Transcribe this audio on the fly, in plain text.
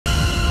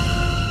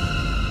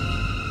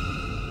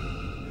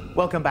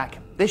Welcome back.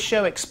 This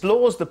show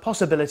explores the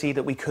possibility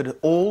that we could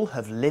all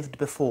have lived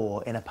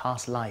before in a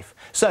past life.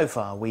 So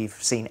far, we've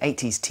seen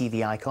 80s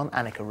TV icon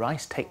Anneka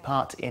Rice take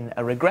part in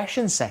a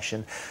regression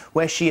session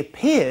where she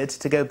appeared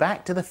to go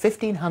back to the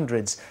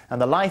 1500s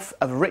and the life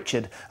of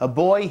Richard, a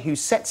boy who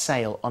set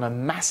sail on a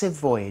massive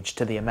voyage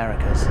to the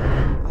Americas.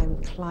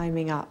 I'm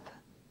climbing up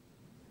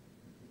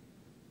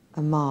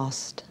a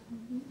mast,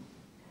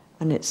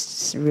 and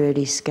it's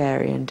really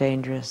scary and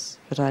dangerous,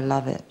 but I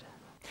love it.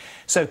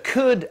 So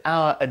could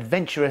our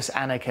adventurous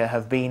Anneka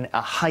have been a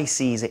high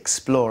seas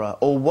explorer,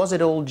 or was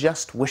it all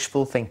just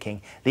wishful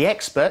thinking? The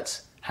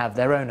experts have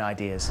their own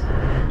ideas.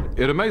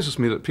 It amazes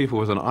me that people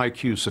with an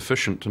IQ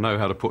sufficient to know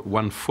how to put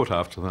one foot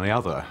after the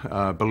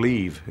other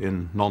believe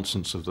in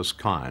nonsense of this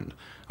kind.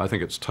 I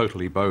think it's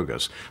totally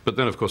bogus. But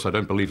then, of course, I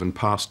don't believe in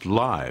past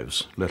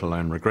lives, let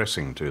alone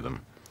regressing to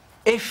them.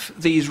 If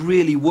these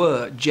really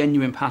were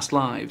genuine past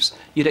lives,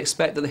 you'd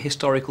expect that the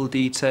historical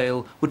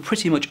detail would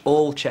pretty much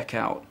all check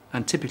out,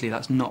 and typically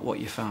that's not what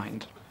you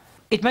find.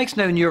 It makes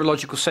no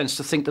neurological sense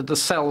to think that the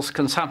cells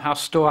can somehow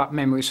store up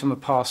memories from a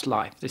past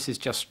life. This is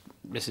just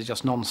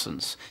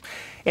nonsense.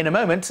 In a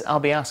moment, I'll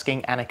be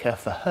asking Anneka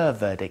for her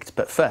verdict,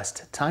 but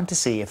first, time to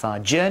see if our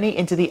journey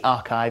into the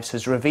archives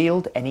has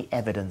revealed any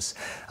evidence.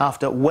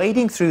 After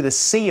wading through the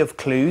sea of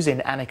clues in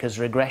Anneka's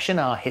regression,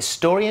 our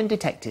historian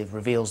detective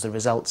reveals the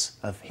results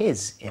of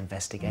his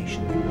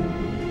investigation.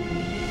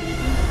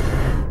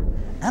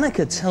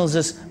 Anneka tells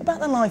us about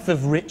the life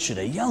of Richard,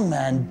 a young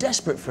man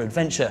desperate for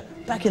adventure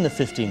back in the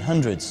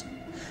 1500s.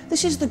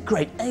 This is the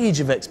great age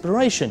of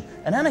exploration,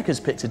 and Anneka's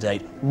picked a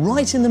date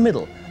right in the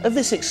middle of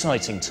this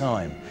exciting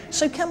time.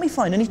 So can we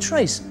find any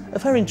trace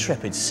of her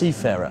intrepid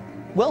seafarer?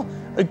 Well,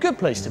 a good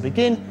place to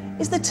begin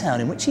is the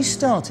town in which he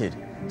started.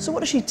 So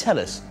what does she tell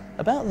us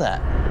about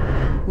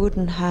that?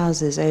 Wooden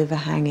houses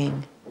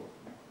overhanging,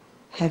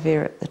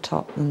 heavier at the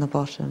top than the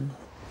bottom.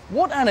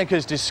 What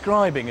Anneka's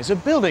describing is a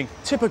building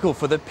typical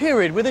for the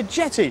period, with a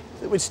jetty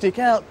that would stick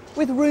out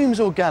with rooms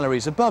or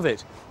galleries above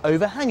it,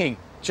 overhanging,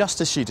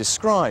 just as she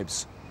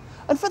describes.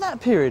 And for that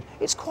period,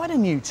 it's quite a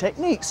new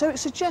technique, so it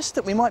suggests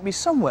that we might be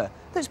somewhere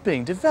that's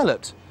being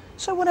developed.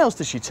 So what else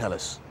does she tell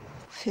us?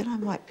 I feel I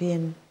might be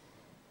in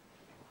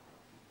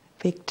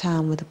a big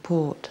town with a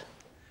port.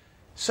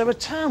 So a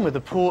town with a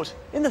port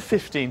in the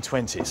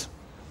 1520s.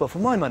 Well, for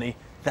my money,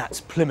 that's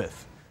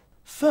Plymouth.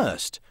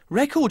 First,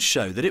 records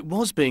show that it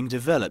was being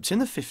developed in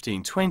the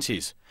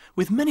 1520s,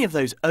 with many of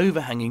those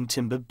overhanging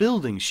timber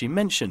buildings she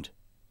mentioned.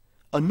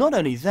 And not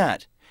only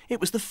that, it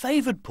was the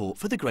favoured port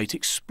for the great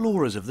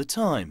explorers of the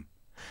time.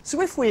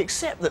 So if we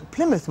accept that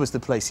Plymouth was the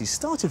place he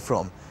started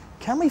from,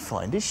 can we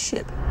find his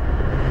ship?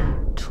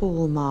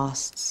 Tall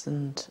masts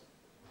and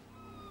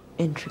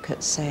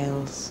intricate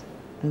sails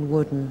and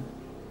wooden,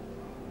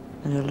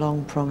 and a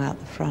long prong out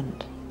the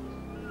front.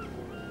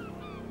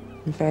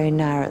 And very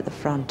narrow at the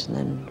front and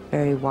then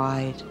very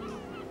wide,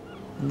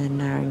 and then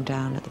narrowing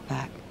down at the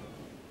back.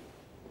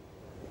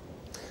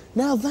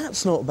 Now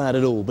that's not bad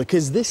at all,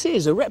 because this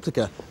is a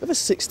replica of a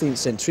 16th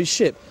century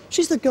ship.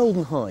 She's the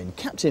Golden Hind,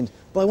 captained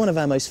by one of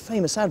our most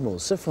famous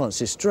admirals, Sir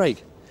Francis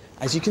Drake.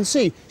 As you can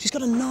see, she's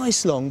got a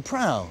nice long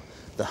prow.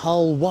 The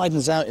hull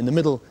widens out in the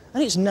middle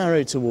and it's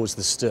narrowed towards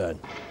the stern.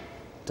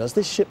 Does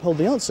this ship hold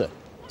the answer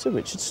to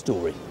Richard's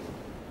story?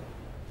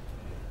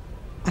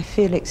 I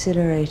feel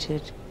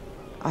exhilarated.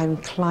 I'm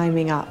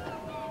climbing up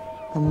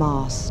a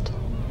mast,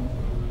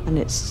 and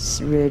it's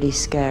really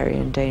scary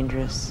and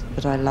dangerous,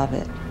 but I love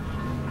it.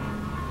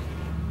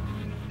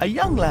 A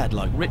young lad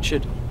like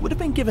Richard would have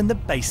been given the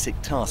basic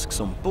tasks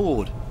on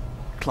board.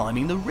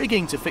 Climbing the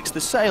rigging to fix the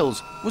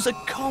sails was a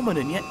common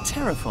and yet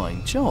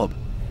terrifying job.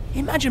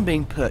 Imagine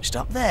being perched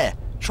up there,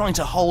 trying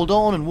to hold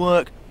on and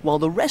work while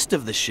the rest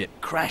of the ship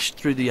crashed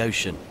through the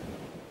ocean.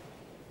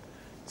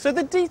 So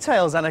the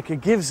details Anneka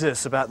gives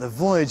us about the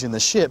voyage and the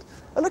ship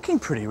are looking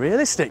pretty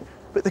realistic,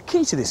 but the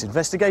key to this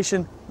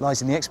investigation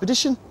lies in the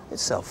expedition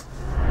itself.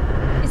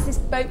 Is this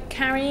boat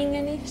carrying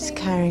anything? It's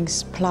carrying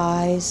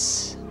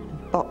supplies,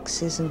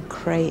 boxes and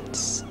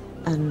crates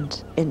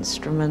and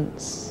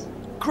instruments.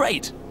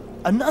 Great!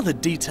 Another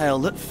detail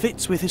that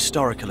fits with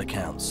historical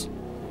accounts.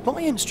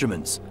 By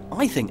instruments,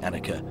 I think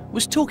Anneka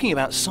was talking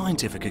about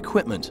scientific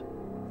equipment.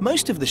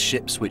 Most of the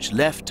ships which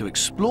left to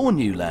explore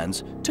new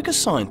lands took a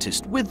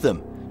scientist with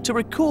them to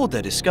record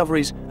their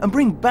discoveries and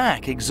bring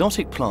back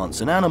exotic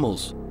plants and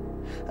animals.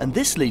 And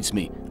this leads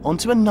me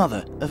onto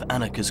another of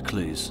Anneka's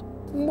clues.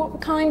 What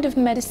kind of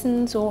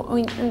medicines or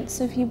ointments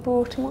have you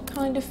brought, and what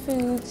kind of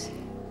foods?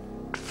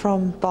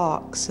 From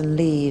barks and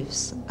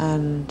leaves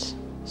and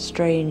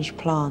strange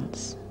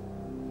plants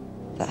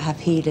that have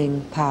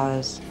healing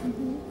powers.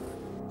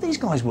 These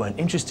guys weren't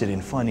interested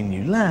in finding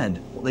new land.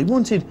 What they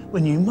wanted were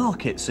new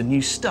markets and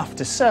new stuff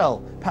to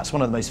sell. Perhaps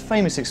one of the most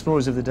famous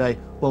explorers of the day,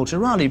 Walter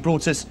Raleigh,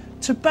 brought us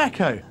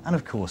tobacco and,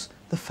 of course,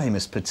 the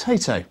famous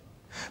potato.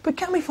 But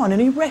can we find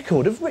any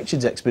record of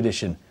Richard's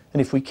expedition?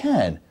 And if we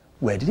can,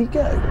 where did he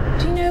go?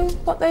 Do you know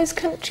what those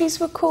countries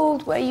were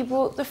called where you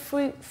brought the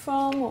fruit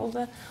from, or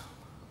the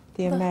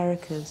The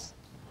Americas.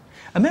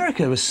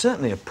 America was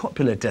certainly a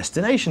popular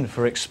destination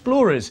for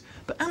explorers,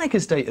 but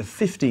Anneka's date of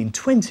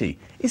 1520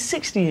 is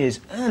 60 years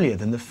earlier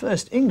than the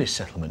first English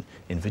settlement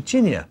in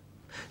Virginia.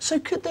 So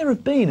could there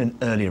have been an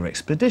earlier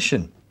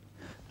expedition?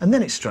 And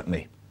then it struck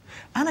me.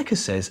 Anneka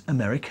says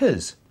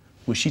Americas.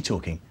 Was she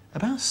talking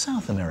about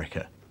South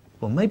America?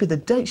 Well, maybe the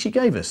date she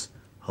gave us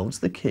holds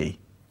the key.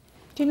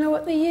 Do you know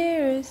what the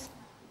year is?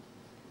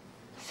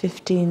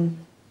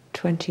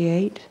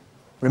 1528.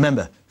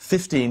 Remember,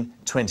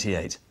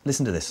 1528.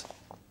 Listen to this.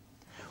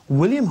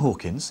 William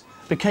Hawkins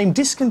became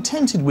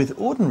discontented with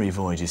ordinary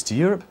voyages to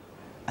Europe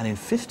and in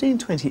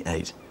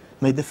 1528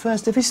 made the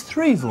first of his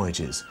 3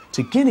 voyages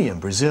to Guinea and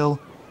Brazil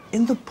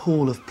in the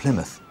Pool of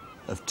Plymouth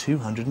of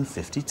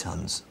 250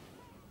 tons.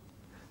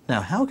 Now,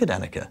 how could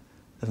Anneka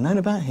have known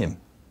about him?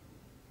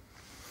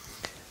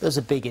 There was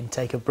a big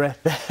intake of breath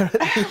there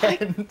at the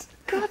end.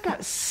 God,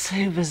 that's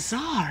so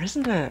bizarre,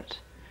 isn't it?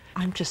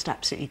 I'm just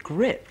absolutely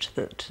gripped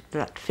that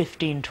that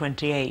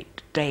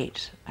 1528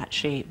 date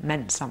actually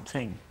meant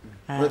something.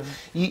 Well,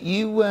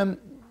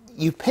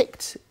 you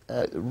picked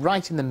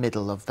right in the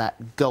middle of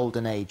that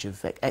golden age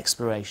of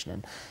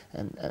exploration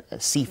and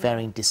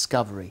seafaring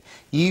discovery.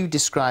 You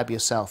describe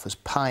yourself as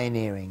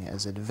pioneering,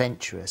 as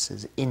adventurous,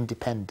 as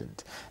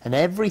independent, and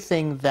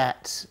everything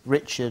that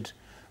Richard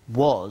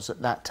was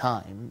at that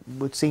time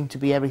would seem to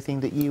be everything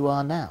that you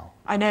are now.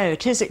 I know,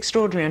 it is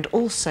extraordinary, and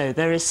also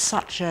there is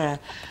such a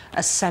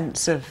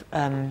sense of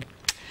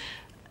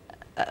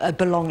a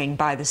belonging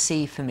by the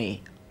sea for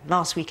me.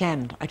 Last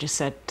weekend, I just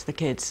said to the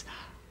kids,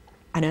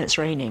 I know it's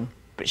raining,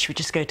 but should we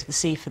just go to the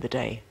sea for the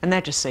day? And they're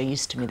just so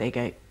used to me, they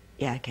go,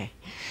 yeah, OK.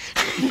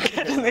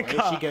 Get in the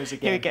car. Here she goes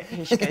again.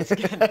 Here she goes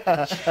again.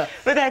 But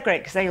they're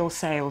great, because they all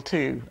sail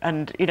too.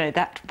 And, you know,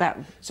 that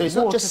So it's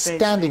not just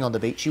standing on the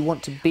beach, you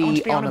want to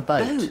be on a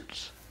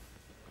boat.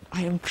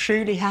 I am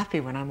truly happy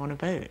when I'm on a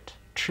boat.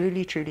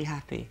 Truly, truly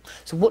happy.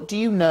 So what do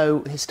you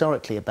know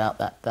historically about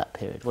that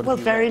period? What Well, have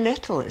you very read?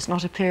 little. It's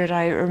not a period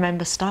I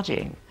remember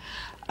studying.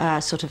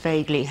 Sort of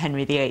vaguely,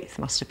 Henry VIII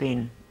must have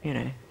been, you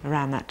know,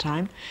 around that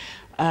time.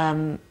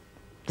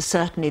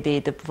 Certainly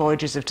the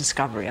voyages of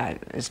discovery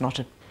is not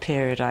a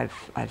period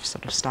I've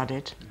sort of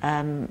studied.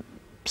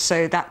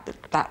 So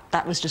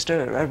that was just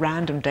a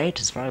random date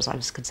as far as I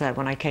was concerned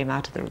when I came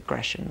out of the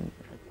regression.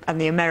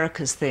 And the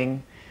Americas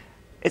thing,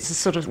 it's a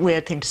sort of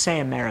weird thing to say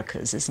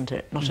Americas, isn't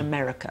it? Not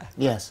America.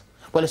 Yes.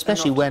 Well,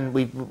 especially when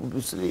it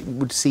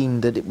would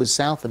seem that it was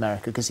South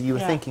America, because if you were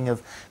thinking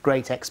of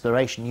great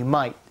exploration, you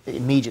might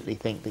immediately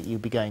think that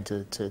you'd be going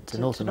to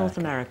North America. North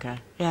America,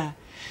 yeah.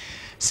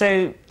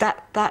 So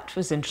that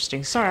was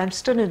interesting. Sorry, I'm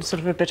still in sort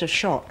of a bit of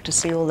shock to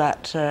see all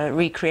that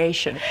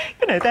recreation.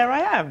 You know, there I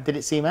am. Did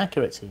it seem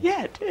accurate to you?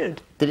 Yeah, it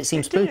did. Did it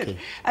seem spooky?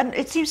 And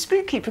it seemed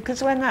spooky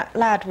because when that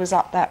lad was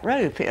up that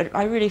rope,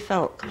 I really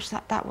felt, gosh,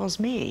 that was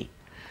me.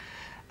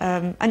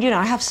 And, you know,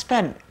 I have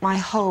spent my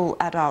whole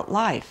adult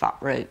life up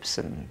ropes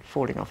and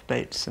falling off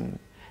boats and,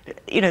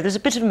 you know, there's a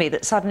bit of me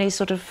that suddenly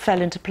sort of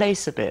fell into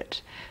place a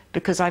bit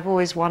because I've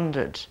always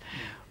wondered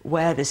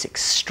where this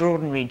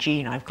extraordinary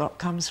gene I've got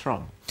comes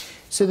from.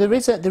 So there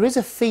is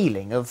a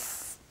feeling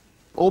of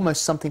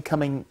almost something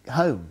coming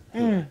home.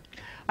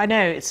 I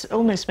know, it's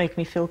almost making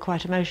me feel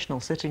quite emotional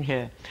sitting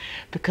here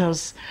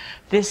because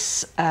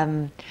this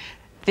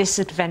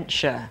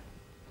adventure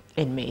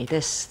in me,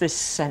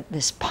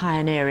 this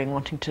pioneering,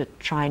 wanting to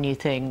try new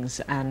things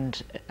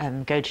and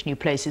go to new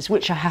places,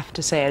 which I have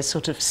to say is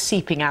sort of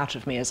seeping out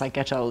of me as I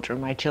get older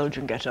and my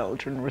children get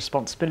older and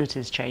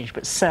responsibilities change,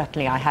 but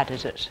certainly I had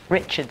it at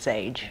Richard's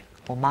age,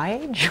 or my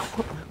age?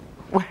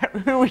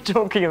 Who are we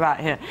talking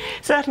about here?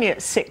 Certainly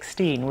at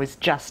 16 was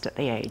just at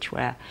the age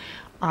where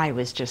I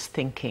was just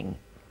thinking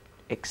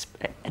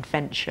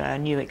adventure,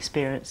 new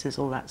experiences,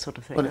 all that sort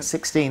of thing. Well, at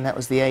 16, that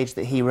was the age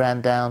that he ran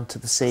down to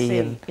the sea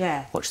and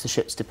watched the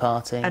ships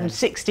departing. And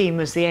 16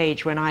 was the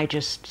age when I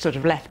just sort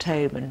of left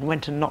home and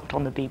went and knocked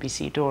on the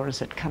BBC door and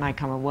said, can I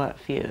come and work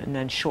for you? And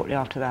then shortly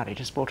after that, I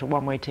just bought a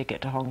one-way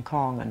ticket to Hong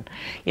Kong and,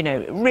 you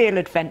know, real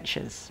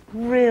adventures,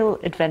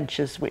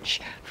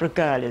 which for a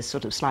girl is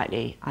sort of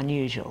slightly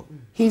unusual.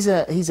 He's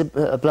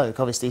a bloke,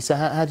 obviously, so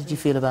how did you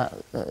feel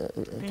about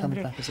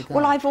coming back as a guy?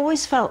 Well, I've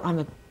always felt I'm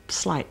a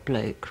slight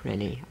bloke,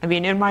 really. I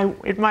mean, in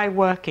my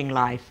working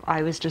life,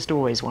 I was just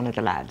always one of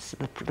the lads.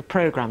 The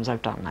programmes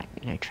I've done, like,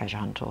 you know, Treasure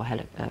Hunt or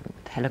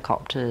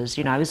Helicopters,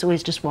 you know, I was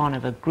always just one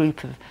of a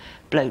group of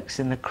blokes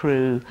in the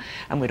crew,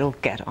 and we'd all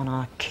get on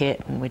our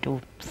kit and we'd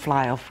all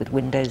fly off with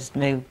windows,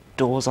 no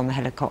doors on the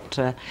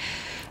helicopter,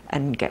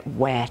 and get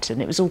wet,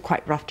 and it was all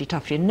quite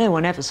roughy-toughy, and no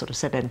one ever sort of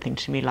said anything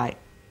to me like,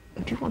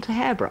 do you want a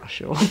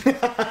hairbrush, or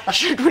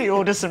should we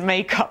order some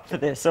makeup for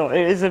this? Or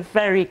it was a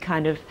very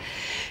kind of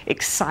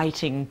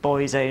exciting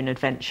boys' own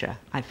adventure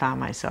I found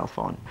myself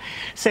on.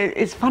 So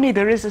it's funny,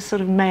 there is a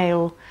sort of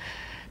male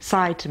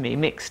side to me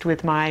mixed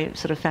with my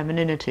sort of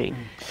femininity.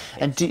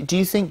 And do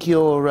you think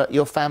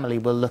your family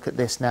will look at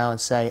this now and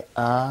say,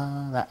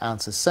 that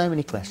answers so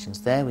many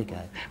questions, there we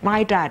go?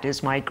 My dad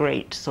is my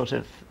great sort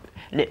of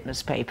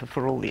litmus paper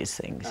for all these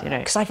things, you know.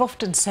 Because I've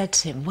often said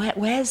to him,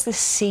 where's this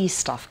sea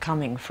stuff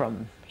coming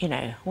from? You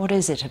know, what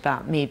is it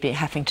about me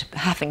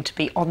having to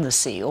be on the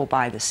sea or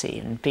by the sea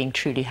and being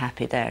truly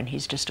happy there? And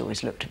he's just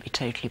always looked at me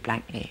totally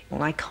blankly.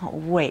 And I can't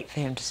wait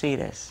for him to see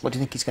this. What do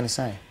you think he's going to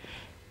say?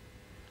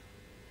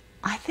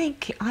 I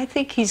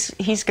think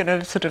he's going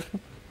to sort of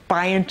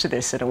buy into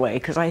this in a way,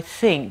 because I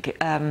think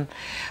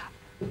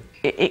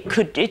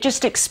it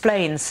just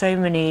explains so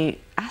many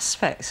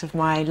aspects of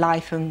my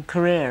life and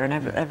career and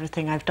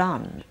everything I've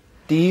done.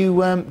 Do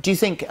you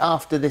think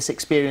after this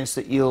experience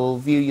that you'll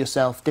view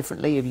yourself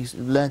differently? Have you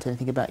learnt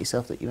anything about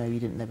yourself that you maybe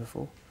didn't know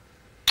before?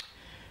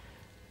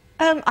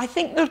 I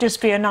think it'll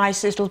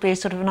be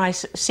sort of a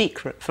nice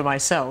secret for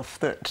myself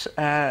that,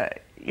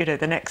 you know,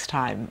 the next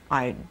time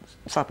I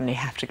suddenly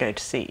have to go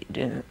to sea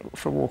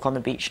for a walk on the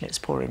beach and it's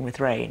pouring with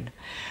rain,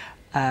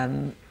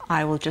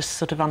 I will just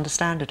sort of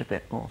understand it a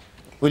bit more.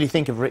 Will you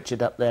think of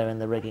Richard up there in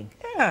the rigging?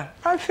 Yeah,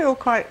 I feel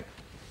quite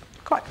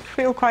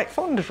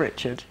fond of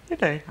Richard. You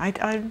know,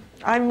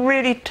 I'm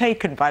really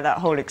taken by that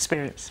whole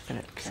experience,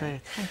 Philip. Okay. So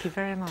thank you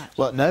very much.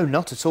 Well, no,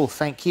 not at all.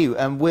 Thank you.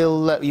 And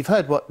you've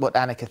heard what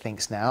Anneka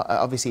thinks now.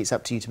 Obviously, it's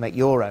up to you to make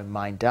your own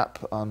mind up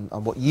on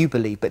what you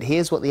believe. But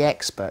here's what the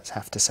experts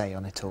have to say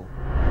on it all.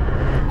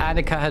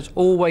 Anneka has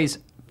always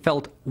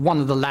felt one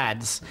of the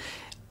lads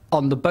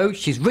on the boat.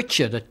 She's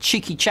Richard, a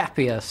cheeky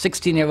chappie, a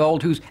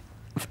 16-year-old who's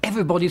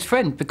everybody's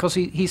friend because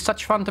he's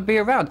such fun to be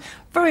around.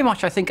 Very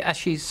much, I think, as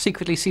she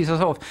secretly sees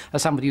herself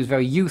as somebody who's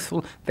very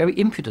youthful, very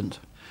impudent.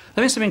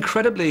 There are some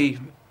incredibly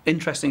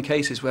interesting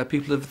cases where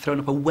people have thrown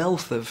up a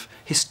wealth of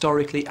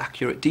historically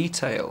accurate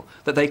detail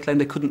that they claim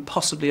they couldn't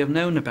possibly have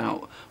known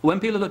about. When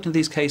people have looked into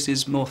these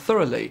cases more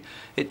thoroughly,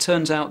 it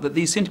turns out that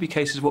these seem to be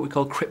cases of what we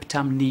call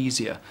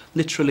cryptamnesia,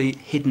 literally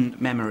hidden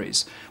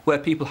memories, where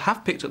people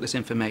have picked up this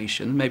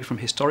information, maybe from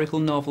historical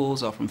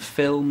novels or from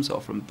films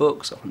or from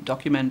books or from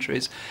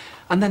documentaries,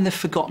 and then they've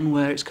forgotten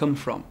where it's come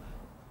from.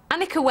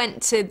 Anneka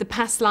went to the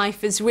past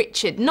life as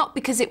Richard, not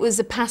because it was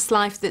a past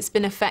life that's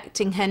been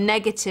affecting her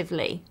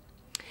negatively.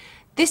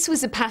 This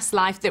was a past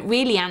life that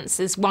really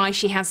answers why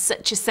she has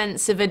such a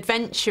sense of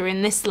adventure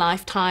in this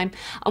lifetime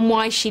and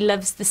why she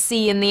loves the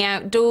sea and the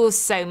outdoors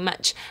so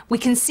much. We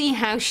can see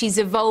how she's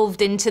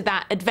evolved into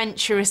that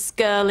adventurous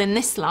girl in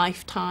this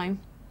lifetime.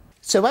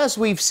 So as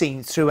we've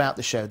seen throughout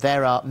the show,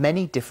 there are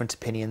many different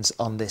opinions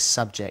on this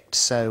subject.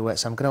 So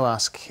I'm going to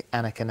ask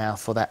Anneka now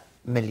for that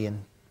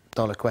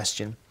million-dollar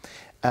question.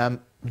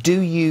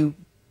 Do you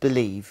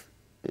believe,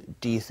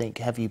 do you think,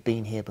 have you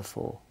been here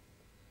before?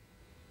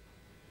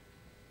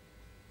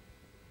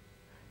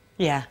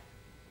 Yeah,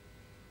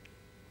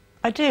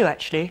 I do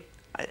actually.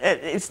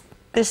 It's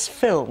this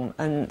film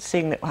and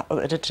seeing what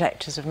the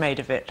detectives have made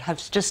of it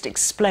has just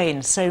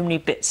explained so many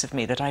bits of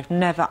me that I've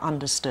never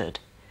understood.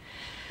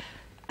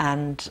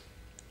 And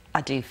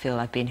I do feel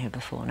I've been here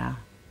before now.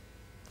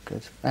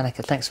 Good.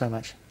 Anneka, thanks very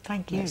much.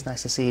 Thank you. It's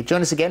nice to see you.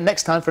 Join us again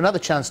next time for another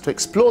chance to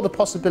explore the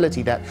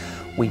possibility that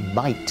we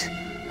might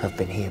have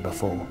been here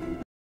before.